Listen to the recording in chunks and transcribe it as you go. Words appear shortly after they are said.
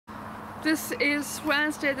This is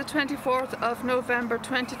Wednesday the 24th of November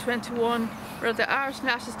 2021. We're at the Irish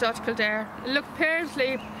National Stud Kildare. Look,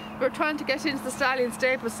 apparently we're trying to get into the stallion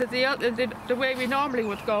stables the way we normally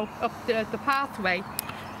would go, up the pathway.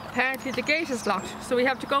 Apparently the gate is locked, so we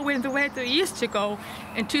have to go in the way that we used to go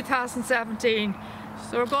in 2017.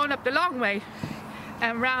 So we're going up the long way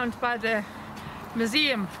and round by the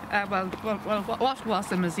museum, what was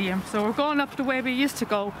the museum. So we're going up the way we used to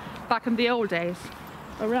go back in the old days,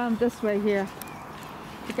 around this way here,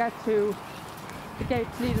 to get to the gate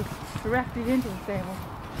to lead us directly into the stable.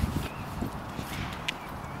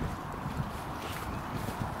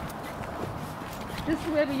 This is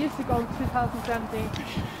the way we used to go in 2017,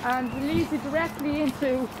 and it leads you directly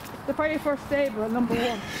into the very first stable, number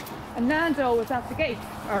 1. And Nando is at the gate,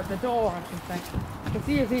 or the door, I should say. You can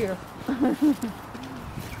see his ears.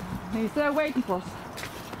 He's there waiting for us.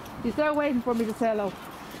 He's there waiting for me to say hello.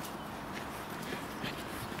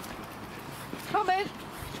 Come in.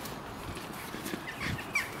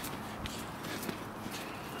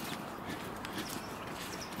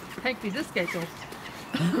 Thankfully this gate's open.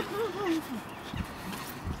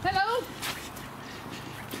 Hello?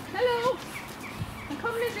 Hello? I'm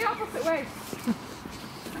coming in the opposite way.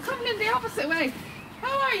 I'm coming in the opposite way.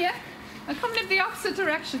 How are you? I'm coming in the opposite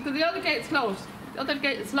direction because the other gate's closed. The other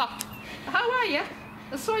gate is locked. How are you?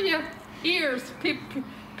 I saw your ears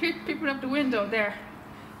peeping up the window there.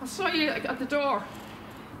 I saw you at the door.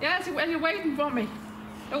 Yes, you're waiting for me.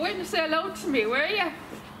 You're waiting to say hello to me, were you?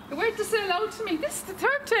 You're waiting to say hello to me. This is the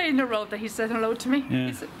 3rd day in a row that he said hello to me. Yeah.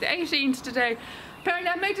 It's the 18th today. Apparently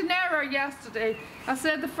I made an error yesterday. I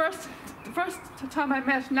said the first time I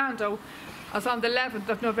met Nando, I was on the 11th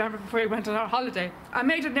of November before he went on our holiday. I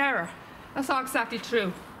made an error. That's not exactly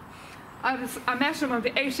true. I met him on the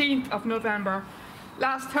 18th of November.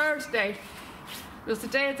 Last Thursday was the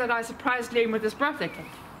day that I surprised Liam with his birthday cake.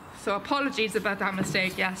 So apologies about that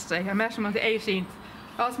mistake yesterday. I met him on the 18th.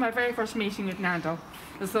 That was my very first meeting with Nando.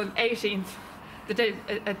 It was on the 18th, the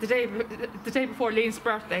day before Liam's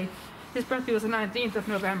birthday. His birthday was the 19th of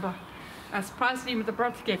November. I surprised Liam with the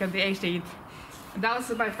birthday cake on the 18th. And that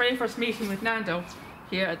was my very first meeting with Nando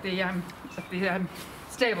here at the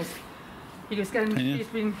stables. He was getting,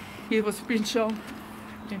 he was being shown.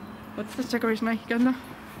 What's this decoration like? You getting there?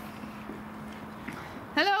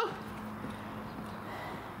 Hello?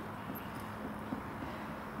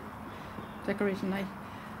 Decoration night.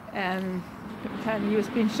 And he was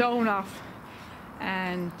being shown off,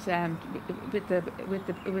 and with the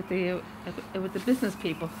business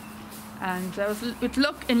people. And I was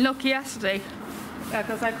in luck yesterday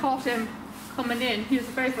because I caught him coming in. He was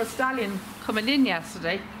the very first stallion coming in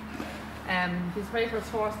yesterday. His very first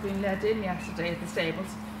horse being led in yesterday at the stables.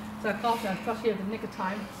 So I caught him, got here at the nick of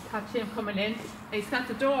time, catch him coming in. And he's at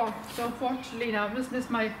the door, so unfortunately now I've just missed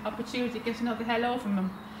my opportunity to get another hello from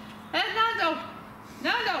him. Hey, Nando!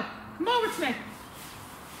 Nando! Come over to me!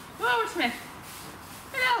 Come over to me!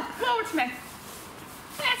 Hello! Come over to me!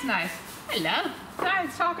 That's nice. Hello! Sorry, I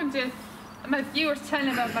was talking to my viewers, telling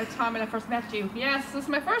about my time when I first met you. Yes, this is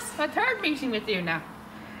my 3rd meeting with you now.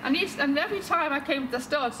 And every time I came to the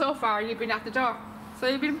stud so far, you've been at the door. So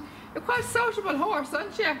you're quite a sociable horse,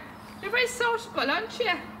 aren't you? You're very sociable, aren't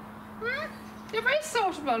you? You're very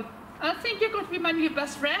sociable. And I think you're going to be my new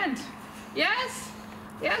best friend. Yes?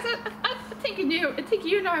 Yes, I'm thinking you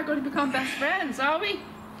and I are going to become best friends, are we?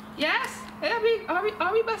 Yes?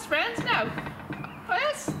 Are we best friends now?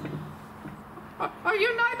 Yes? Are you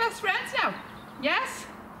and I best friends now? Yes?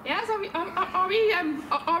 Yes, are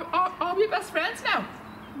we best friends now?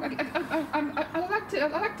 I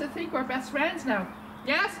like to think we're best friends now.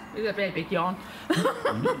 Yes? It's a very big yawn.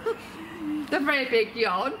 It's a very big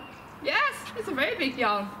yawn. Yes, it's a very big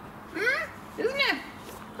yawn. Isn't it?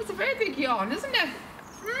 It's a very big yawn, isn't it?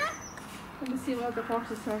 Let me see what other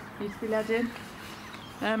horses need to be let in.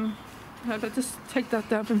 I'll just take that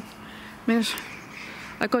down for a minute.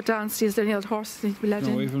 I'll go down and see if there's any other horses need to be let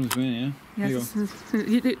in. Away from the screen, yeah? Yes,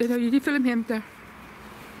 you film him there.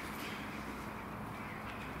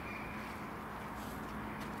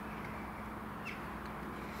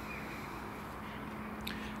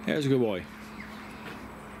 There's a good boy.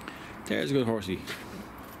 There's a good horsey.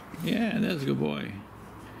 Yeah, that's a good boy.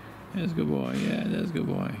 That's a good boy. Yeah, that's a good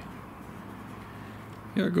boy.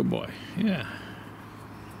 You're a good boy. Yeah.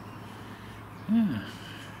 Yeah.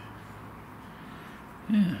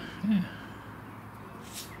 Yeah, yeah.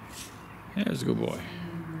 There's a good boy.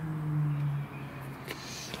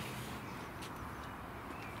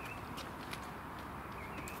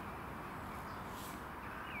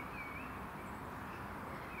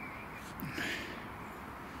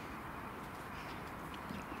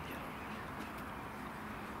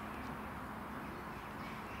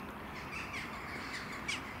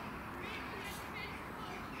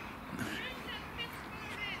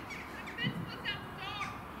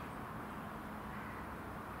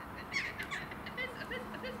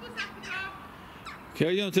 Okay,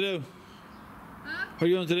 what are you going to do? Huh? What are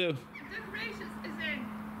you going to do? The decorations is in.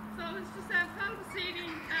 So it's just Palvicini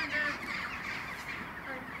and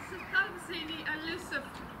Palvicini and Lucif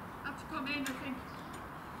have to come in, I think.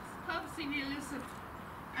 Palvicini and Lucif.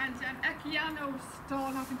 And Echiano's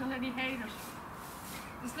stall hasn't got any hay in it.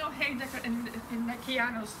 There's no hay in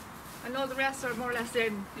Echiano's. And all the rest are more or less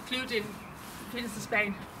in, including Venus of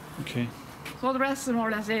Spain. Okay. So all the rest are more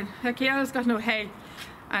or less in. Echiano's got no hay.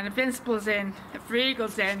 And Invincible's in, Free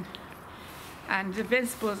Eagle's in. And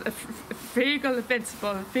Invincible's, Free Eagle,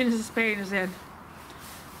 Invincible, Venus of Spain is in.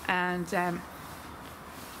 And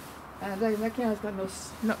Echiano's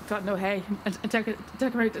got no hay. And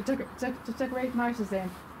decorate night is in.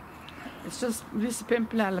 It's just Lisa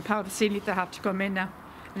Pimpernel and Palvicini that have to come in now.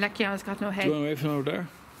 And Echiano's got no hay. Do you want away from him over there?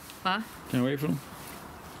 Huh? Can you away from him?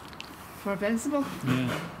 For Invincible?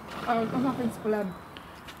 Yeah. Or not Invincible,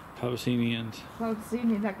 Palvicini and...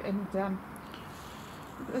 Palvicini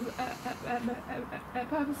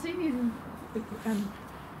Palvicini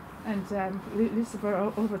and Lucifer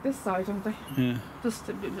over this side, aren't they? Yeah.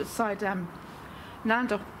 Just beside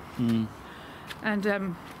Nando. Mm. And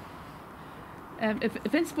if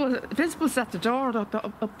Invincible's at the door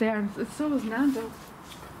up there, and so is Nando.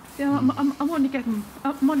 You know, I'm only getting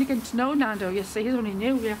to know Nando. You see, he's only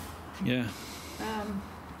new here. Yeah.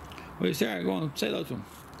 Well, you start going, say hello to him.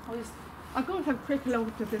 I'll go and have a quick hello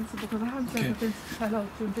to Invincible because I haven't said hello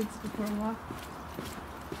to Invincible for a while.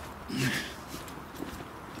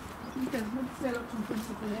 Okay, let me say hello to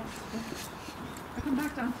Invincible, yeah. I'll come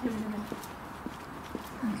back down to him in a minute.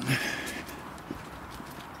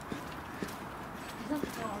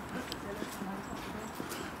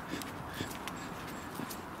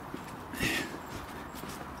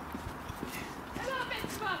 Hello,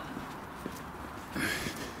 Invincible!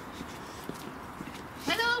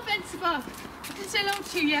 Hello, Invincible! I didn't say hello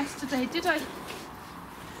to you yesterday, did I? I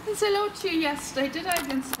didn't say hello to you yesterday, did I,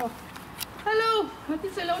 Invincible? Hello! I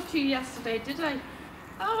didn't say hello to you yesterday, did I?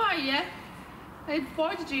 How are you? I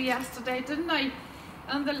avoided you yesterday, didn't I?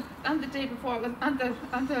 And the day before, and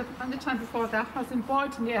the time before that, I was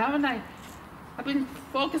avoiding you, haven't I? I've been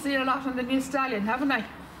focusing a lot on the new stallion, haven't I?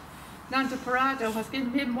 Nando Parado has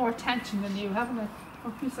given him more attention than you, haven't I?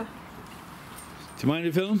 Oh, who's that? Do you mind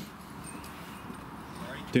if we film?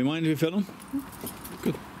 Do you mind if we film?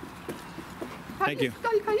 Good. Thank you.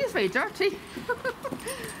 He's very dirty.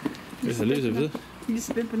 There's a loser, is it? He's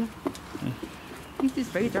a pimping. He's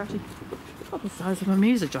very dirty. Oh, the size of him,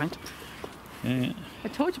 he's a giant. Yeah. I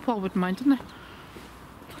told you Paul wouldn't mind, didn't I?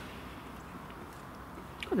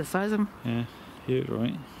 Oh, the size of him. Yeah, you're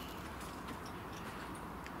right.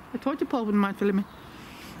 I told you Paul wouldn't mind filming me.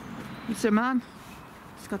 He's a man.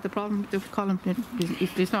 He's got the problem with the column.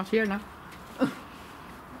 He's not here now.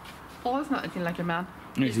 Paul's not anything like a man.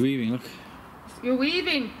 He's weaving, look. You're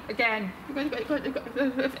weaving again.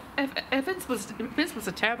 Invincible's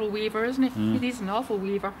a terrible weaver, isn't he? Mm. He's an awful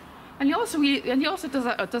weaver. And he also does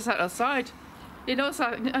that outside. He knows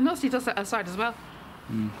that. I know he does that outside as well.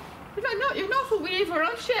 Mm. You're an awful weaver,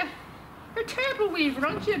 aren't you? You're a terrible weaver,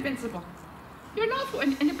 aren't you, Invincible? You're an awful,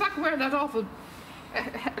 and you're back wearing that awful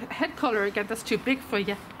head colour again. That's too big for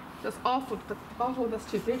you. That's awful. That's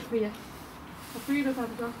too big for you. Free Eagle's had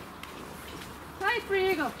to go. Hi, Free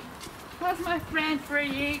Eagle. That's my friend Free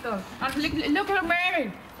Eagle. And look what I'm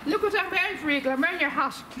wearing. Look what I'm wearing, Free Eagle. I'm wearing your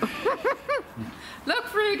hat. Look,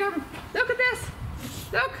 Free Eagle. Look at this.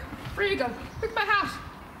 Look, Free Eagle. Look at my hat.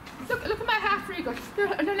 Look at my hat, Free Eagle.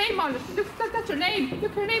 There's a name on it. Look, that's your name.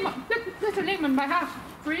 Look your name on. Look, that's your name on my hat,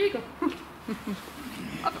 Free Eagle.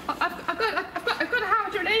 I've got a hat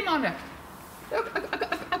with your name on it. Look,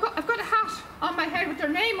 I've got a hat on my head with your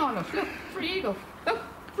name on it. Look, Free Eagle. Look,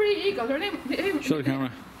 Free Eagle. Your name. Show the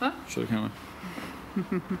camera. Huh? Show the camera.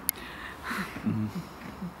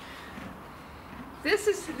 This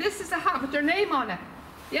is a hat with your name on it.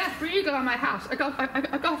 Yeah, Free Eagle on my hat. I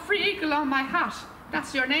got Free Eagle on my hat.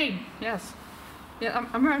 That's your name. Yes. Yeah,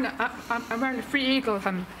 I'm wearing a Free Eagle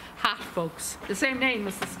hat, folks. The same name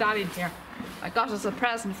as the stallion here. I got it as a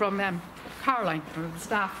present from Caroline. The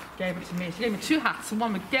staff gave it to me. She gave me two hats,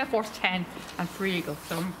 one with Gale Force 10 and Free Eagle.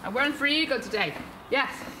 So I'm wearing Free Eagle today.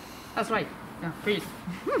 Yes, that's right. Yeah, Free Eagle.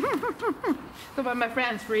 So by my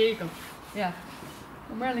friends, Free Eagle. Yeah.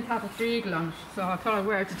 I'm wearing a cap with Free Eagle on it, so I thought I'd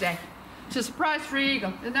wear it today. To surprise Free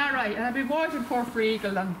Eagle, isn't that right? And I've been watching poor Free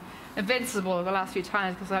Eagle and Invincible the last few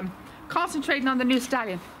times because I'm concentrating on the new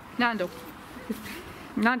stallion, Nando.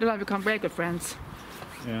 Nando and I become very good friends.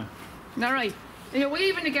 Yeah. Isn't that right? And you're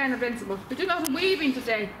weaving again, Invincible. You're doing a lot of weaving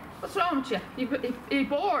today. What's wrong with you? Are you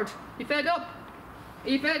bored? Are you fed up? Are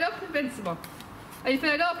you fed up, Invincible? Are you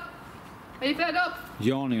fed up? Are you fed up?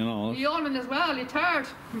 Yawning and all. You're yawning as well, you're tired.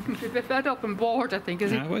 You're a bit fed up and bored, I think,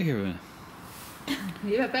 is it? Wait here a minute.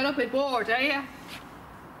 You're a bit fed up and bored, are you? You're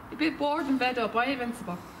a bit bored and fed up, are you,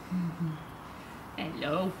 Invincible?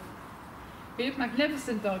 Hello. You look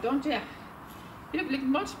magnificent though, don't you? You look like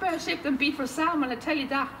much better shape than beef or salmon, I tell you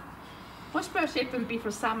that. Much better shape than beef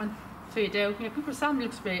or salmon, so you do. You know, beef or salmon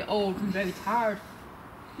looks very old and very tired.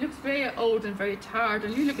 Looks very old and very tired,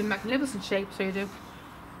 and you look in magnificent shape, so you do.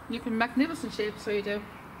 You look in magnificent shape, so you do.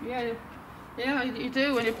 Yeah, yeah, you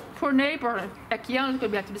do. And your poor neighbour, Keanu's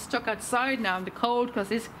going to have to be stuck outside now in the cold because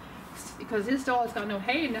his stall's got no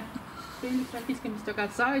hay in it. He looks like he's going to be stuck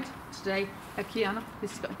outside today, Keanu.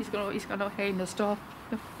 He's got no hay in the stall.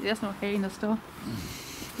 He has no hay in the stall.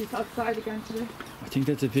 He's outside again today. I think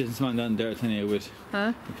that's a businessman down there, Tanya, with.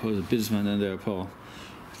 Huh? I suppose a businessman down there, Paul.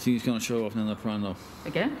 I think he's going to show off now, Fernando.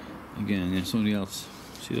 Again? Again, yeah, somebody else.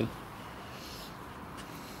 See that?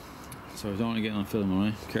 So I don't want to get on film,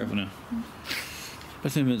 alright? Careful now.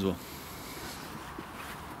 That's invisible.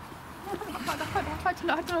 I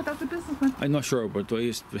don't know, that's a businessman. I'm not sure, but the way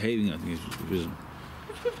he's behaving, I think he's invisible.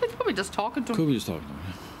 He's probably just talking to him. Could be just talking to him.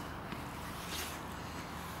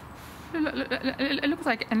 It looks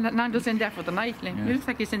like Nando's in there for the night, Lynn. Yeah. It looks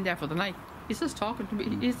like he's in there for the night. He's just talking to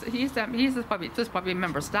me. He's probably a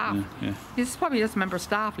member of staff. Yeah, yeah. He's probably just a member of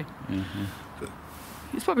staff, Lynn. Yeah, yeah.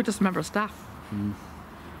 He's probably just a member of staff.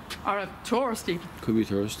 Or a tourist even. Could be a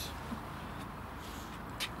tourist.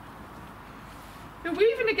 You're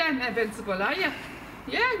weaving again, Invincible, are you?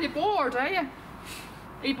 Yeah, you're bored, are you?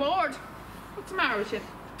 Are you bored? What's the matter with you?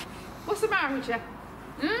 What's the matter with you?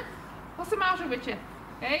 What's the matter with you?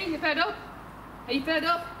 Hey, you fed up? Are you fed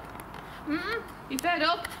up? You fed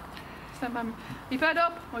up? Stand by me. You fed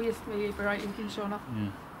up? Oh, yes, you're right, you didn't show up.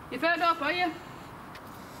 Yeah. You fed up, are you?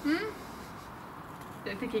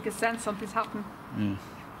 I think you can sense something's happening. Yeah.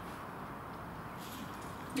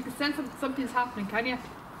 You can sense something's happening, can you?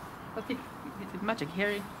 I think it's magic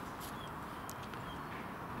hearing.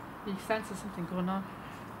 You sense there's something going on.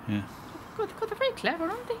 Yeah. Good, they're very clever,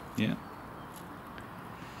 aren't they? Yeah.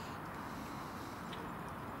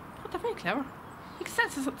 They're very clever. You can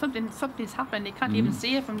sense something's happening. You can't even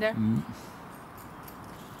see it from there. You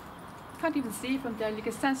can't even see it from there. You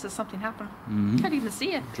can sense there's something happening. You can't even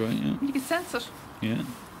see it. That's right, yeah. You can sense it. Yeah.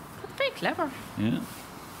 They're very clever. Yeah.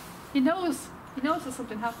 He knows there's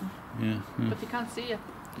something happening, Yeah. Yeah. but you can't see it.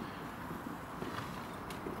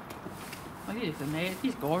 Well, he looks amazing.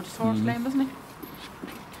 He's gorgeous, horse lame, isn't he?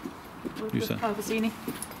 Who's that? Alvasini.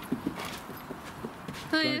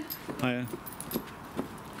 Hiya. Hiya.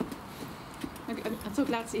 I'm so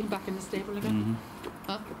glad to see him back in the stable again.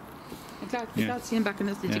 Huh? I'm glad to see him back in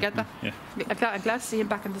the stable. Did you get that? Yeah. I'm glad to see him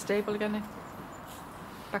back in the stable again now.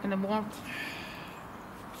 Back in the warmth.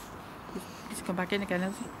 He's come back in again,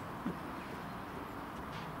 isn't he?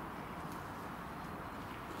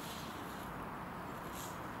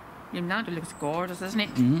 Your Nando looks gorgeous, isn't he?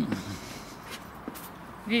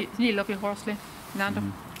 Isn't he a lovely horse, Lee? Nando?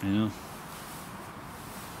 I know.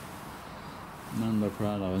 Nando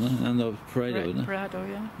Prado, isn't it? Nando Prado, isn't it? Prado,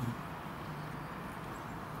 yeah.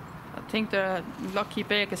 I think the Lucky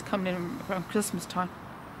Bake is coming in around Christmas time,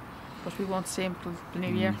 but we won't see him till the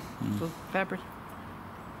new year, till February.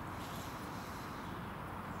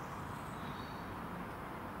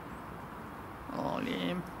 Oh,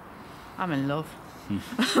 Liam, I'm in love.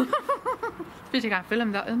 Pity you can't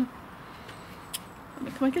film that, isn't it? I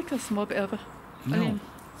mean, can I get a small bit of it? No. Liam,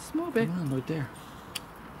 small bit. Come on, right there.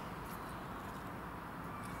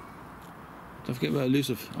 Don't forget about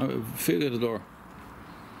elusive. Feel at the door.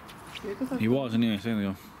 He was anyway, so there you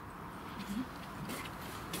go.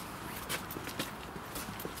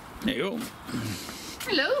 There you go.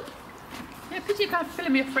 Hello. Yeah, pity you can't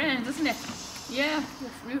film your friend, isn't it? Yeah,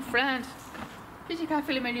 your new friend. Pity you can't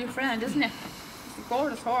film my new friend, isn't it? It's a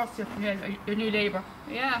gorgeous horse, your new neighbour.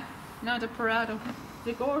 Yeah, Nando Prado.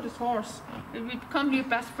 The gorgeous horse. We've become your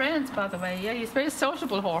best friends, by the way. Yeah, he's a very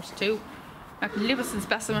sociable horse too. Magnificent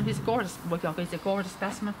specimen. He's a gorgeous. Well, he's a gorgeous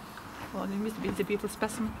specimen. Well, he must be a beautiful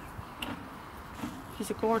specimen. He's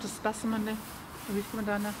a gorgeous specimen now. He's coming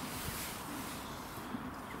down now.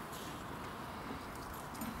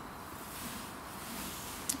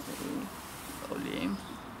 Oh, Liam.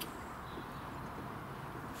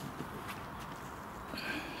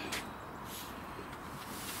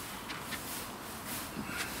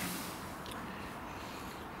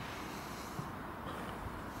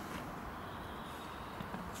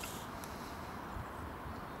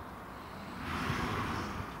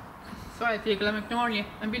 Sorry, Diggle, I'm ignoring you.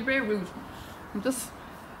 I'm being very rude.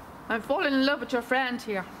 I'm falling in love with your friend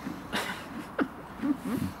here.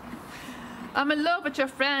 I'm in love with your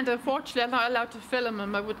friend. Unfortunately, I'm not allowed to film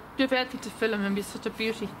him. I would give anything to film him. He's such a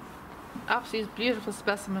beauty. Absolutely beautiful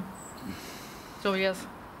specimen. So he is.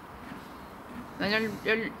 And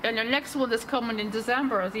your next one that's coming in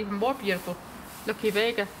December is even more beautiful. Lucky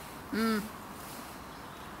Vega.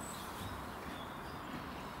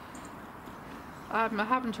 I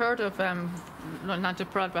haven't heard of Nanda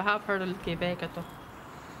Parada, but I have heard of Lucky Vega though.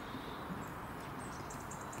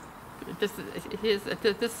 This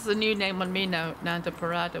is a new name on me now, Nanda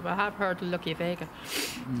Parada, but I have heard of Lucky Vega.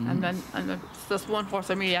 And there's one horse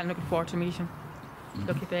I'm really looking forward to meeting,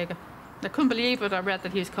 Lucky Vega. I couldn't believe it. I read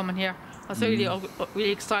that he was coming here. I was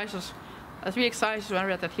really excited. I was really excited when I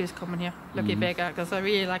read that he was coming here, Lucky Vega, because I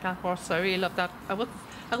really like that horse. I really love that. I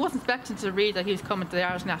wasn't expecting to read that he was coming to the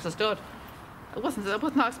Irish National Stud. I was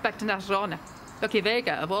not expecting that at all now. Lucky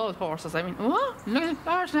Vega, of all horses. I mean, what? Look at the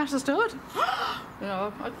Irish National Stud. You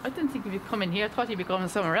know, I didn't think he'd be coming here. I thought he'd be going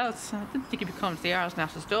somewhere else. I didn't think he'd be coming to the Irish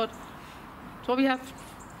National Stud. So we have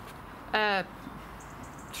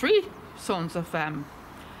 3 sons of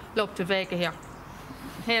Lucky Vega here.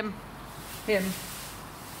 Him,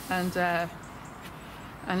 and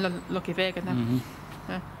Lucky Vega now.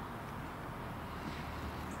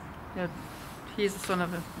 Yeah, he's the son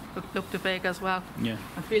of Lucky Vega as well. Yeah.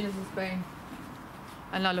 And Phoenix in Spain.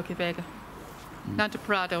 And now Lucky Vega. Nanda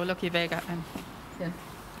Parada, Lucky Vega, and him.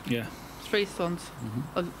 Yeah. 3 sons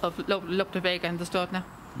of Lucky Vega in the stud now.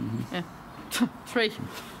 Yeah. 3.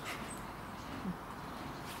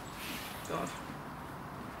 God.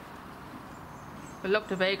 But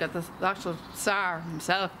Lucky Vega, the actual Tsar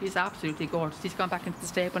himself, he's absolutely gorgeous. He's gone back into the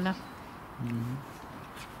stable now.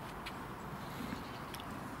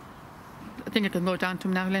 I think I can go down to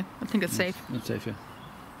him now, Lynn. I think it's safe. It's safe, yeah.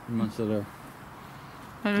 The man's still there.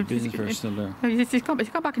 The The business first still there. He's gone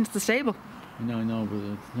back into the stable. I know, but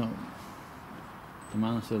it's not. The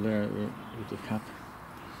man is still there with the cap.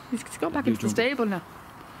 He's gone back into the stable now.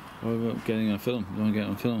 What about getting on film? You want to get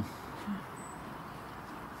on film?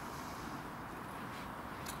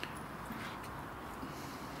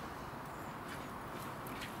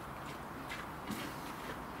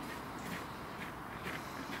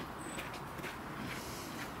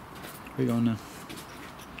 Where are you going now?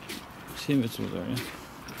 See him, it's over there, yeah?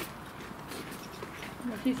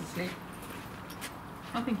 No, he's asleep.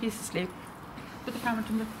 I think he's asleep. Put the camera to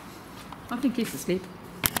him. I think he's asleep.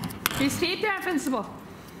 Are you asleep there, Invincible?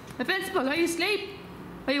 Invincible, are you asleep?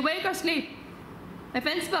 Are you awake or asleep?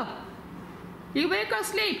 Invincible? Are you awake or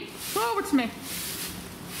asleep? Come over to me.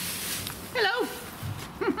 Hello.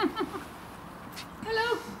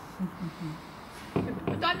 Hello.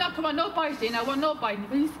 Come on, no biting. I want no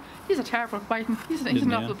biting. He's a terrible biting. He's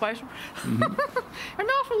an awful biter. You're an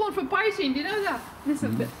awful one for biting. Do you know that?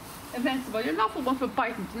 Listen, Invincible, you're an awful one for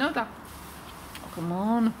biting. Do you know that? Oh, come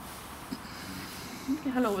on.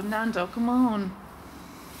 Okay, hello, Nando. Come on.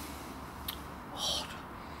 Oh.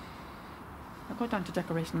 I'll go down to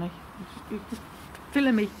decoration now. You're just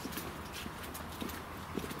filling me.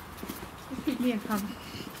 Just keep me in camera.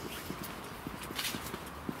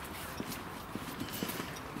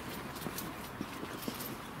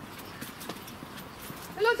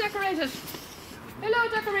 Hello, Decorated. Hello,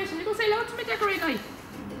 Decorated. You go say hello to me, Decorated.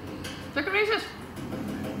 Decorated.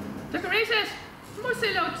 Decorated. Come on,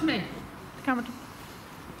 say hello to me. The camera.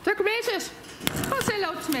 Decorated. Come on, say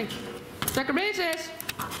hello to me. Decorated.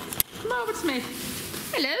 Come over to me.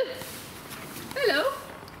 Hello. Hello.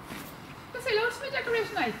 Come say hello to me,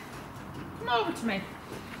 Decorated. Come over to me.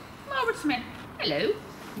 Come over to me. Hello.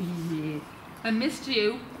 Yeah. I missed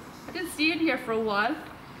you. I didn't see you here for a while.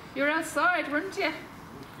 You were outside, weren't you?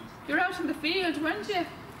 You're out in the field, weren't you?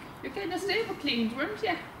 You're getting a stable cleaned, weren't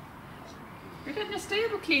you? You're getting a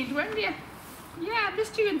stable cleaned, weren't you? Yeah, I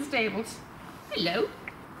missed you in the stables. Hello.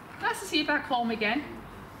 Nice to see you back home again.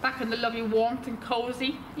 Back in the lovely warmth and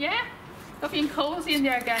cosy. Yeah? Lovely and cosy in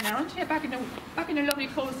there again, aren't you? Back in the lovely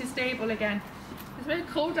cosy stable again. It's very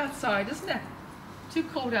cold outside, isn't it? Too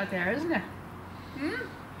cold out there, isn't it?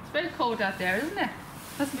 It's very cold out there, isn't it?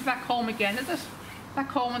 Nice to be back home again, is it? Back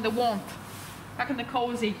home in the warmth. Back in the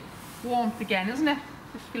cosy warmth again, isn't it?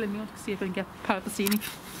 Just feeling me out to see if I can get Palpacini.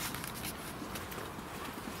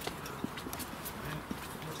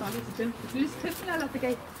 Who's tipping out at the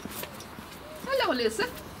gate? Hello,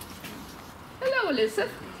 Elizabeth. Hello,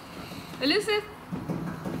 Elizabeth. Elizabeth.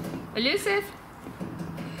 Elizabeth.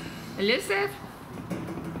 Elizabeth.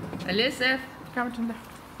 Elizabeth. Come on there.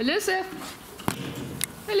 Elizabeth.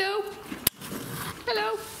 Hello.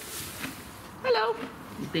 Hello. Hello.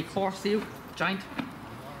 You big horse, you. Giant.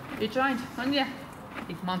 You giant, aren't you?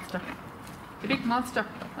 Big monster. You big monster.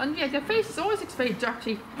 And yeah, your face always looks very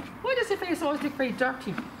dirty. Why does your face always look very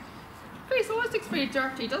dirty? face always looks very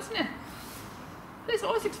dirty, doesn't it? Face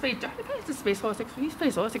always looks very dirty. His face always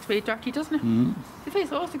very dirty, doesn't it? Mm. His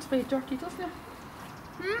face always looks very dirty, doesn't it?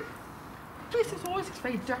 Face always looks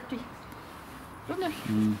very dirty, doesn't it?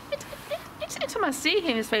 Mm. Each time I see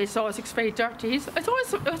him, his face always looks very dirty. It's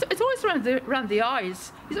always around the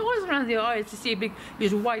eyes. He's always around the eyes. You see a big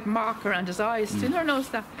huge white mark around his eyes. Do you never notice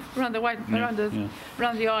that around the around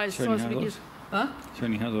the eyes? Certainly It's always a big has huge- Huh?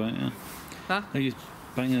 Certainly has, right? Yeah. Huh? Like he's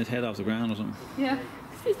banging his head off the ground or something. Yeah.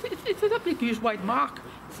 It's a big huge white mark.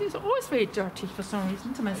 He's always very dirty for some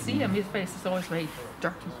reason. Every time I see him, his face is always very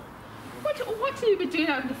dirty. What do you be doing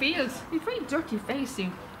out in the fields? You've a very dirty face,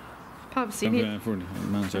 you. Probably seen it. For the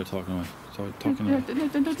man started talking away. Talking away.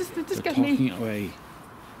 No, just They're get me. talking away.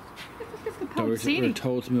 No, we're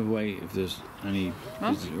told to move away if there's any.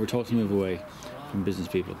 Huh? We're told to move away from business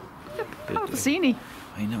people. Palpacini.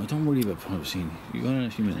 I know. Don't worry about Palpacini. You got in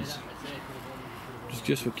a few minutes.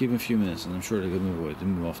 Just give him a few minutes, and I'm sure they'll move away. They'll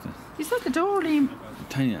move off then. He's at the door, Liam.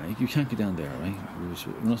 Tanya, you can't get down there, right?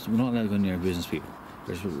 We're not allowed to go near business people.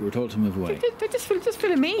 We're told to move away. Just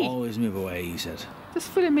fill a me. Always move away, he said. Just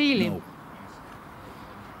fill a me, Liam. No.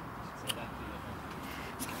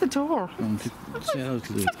 He's at the door. Say hello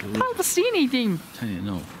to Louise. Palpacini, Liam. Tanya,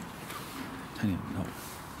 no. Tanya, no.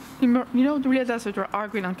 You know the real that's what we're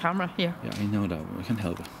arguing on camera here. Yeah, I know that, but I can't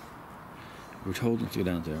help it. We're told not to go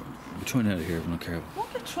down there. We're thrown out of here if we're not careful.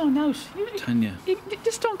 What get thrown out? Tanya. You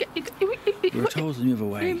just don't get. We're told to move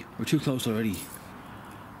away. We're too close already.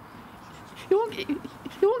 You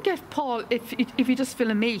won't get Paul if you just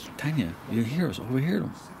fill a me. Tanya, you'll hear us. Overhear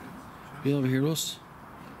them. You'll overhear us.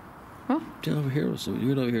 Huh? They'll overhear us, so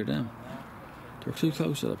you'll overhear them. They're too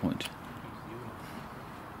close at that point.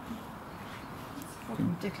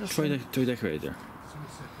 Ridiculous. Try decorate there.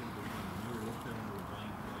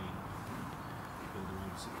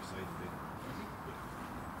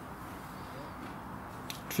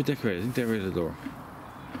 Try decorate. I think decorate the door.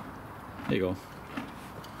 There you go.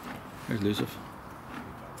 There's Lucifer.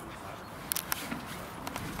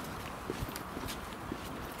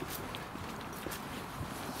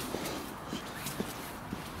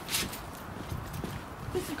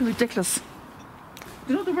 This is ridiculous.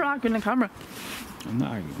 You know that we're arguing on camera. I'm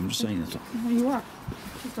not arguing. I'm just saying it. No, you are.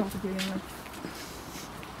 Just ought to be anyway.